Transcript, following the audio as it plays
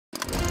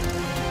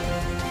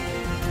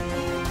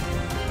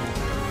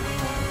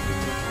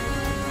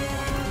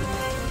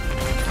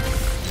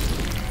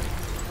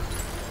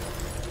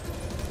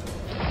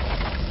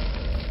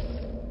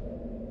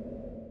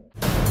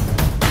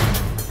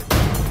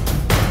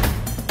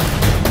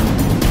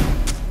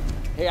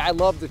Hey, I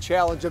love the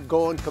challenge of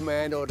going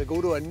commando, to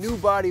go to a new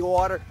body of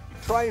water,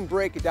 try and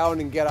break it down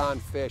and get on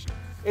fish.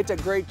 It's a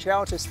great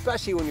challenge,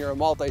 especially when you're a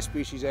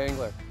multi-species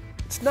angler.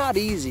 It's not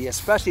easy,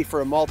 especially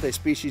for a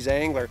multi-species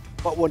angler,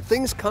 but when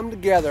things come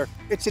together,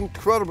 it's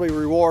incredibly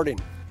rewarding.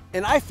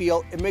 And I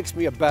feel it makes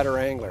me a better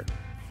angler.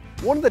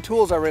 One of the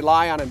tools I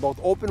rely on in both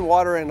open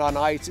water and on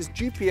ice is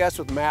GPS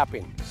with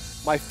mapping.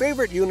 My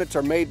favorite units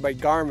are made by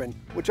Garmin,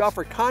 which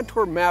offer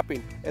contour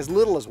mapping as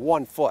little as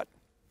 1 foot.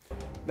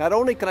 Not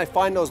only can I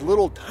find those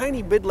little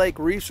tiny mid-lake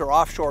reefs or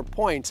offshore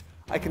points,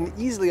 I can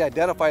easily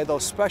identify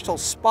those special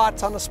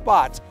spots on the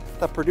spots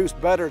that produce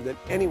better than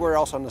anywhere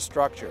else on the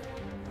structure.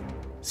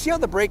 See how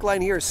the break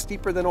line here is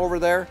steeper than over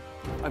there?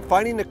 I'm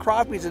finding the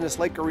crappies in this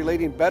lake are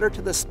relating better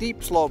to the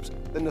steep slopes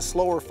than the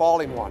slower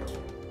falling ones.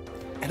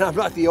 And I'm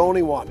not the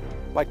only one.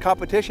 My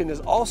competition is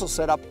also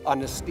set up on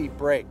this steep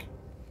break.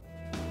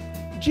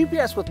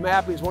 GPS with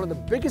mapping is one of the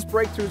biggest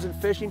breakthroughs in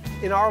fishing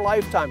in our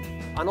lifetime,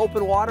 on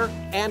open water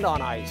and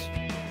on ice.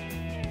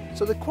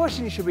 So the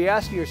question you should be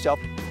asking yourself,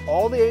 if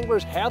all the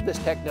anglers have this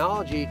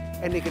technology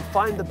and they can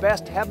find the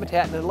best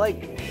habitat in the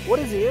lake, what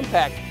is the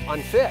impact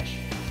on fish?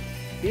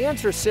 The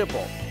answer is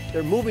simple.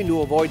 They're moving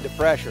to avoid the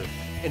pressure.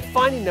 And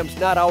finding them is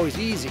not always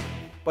easy,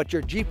 but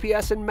your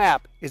GPS and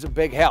map is a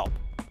big help.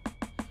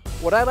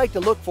 What I like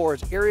to look for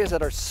is areas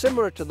that are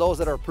similar to those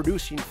that are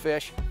producing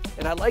fish,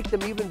 and I like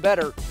them even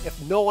better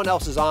if no one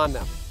else is on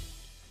them.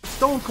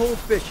 Stone Cold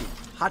Fishing,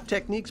 hot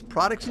techniques,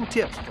 products, and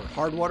tips for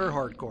hard water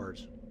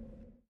hardcores.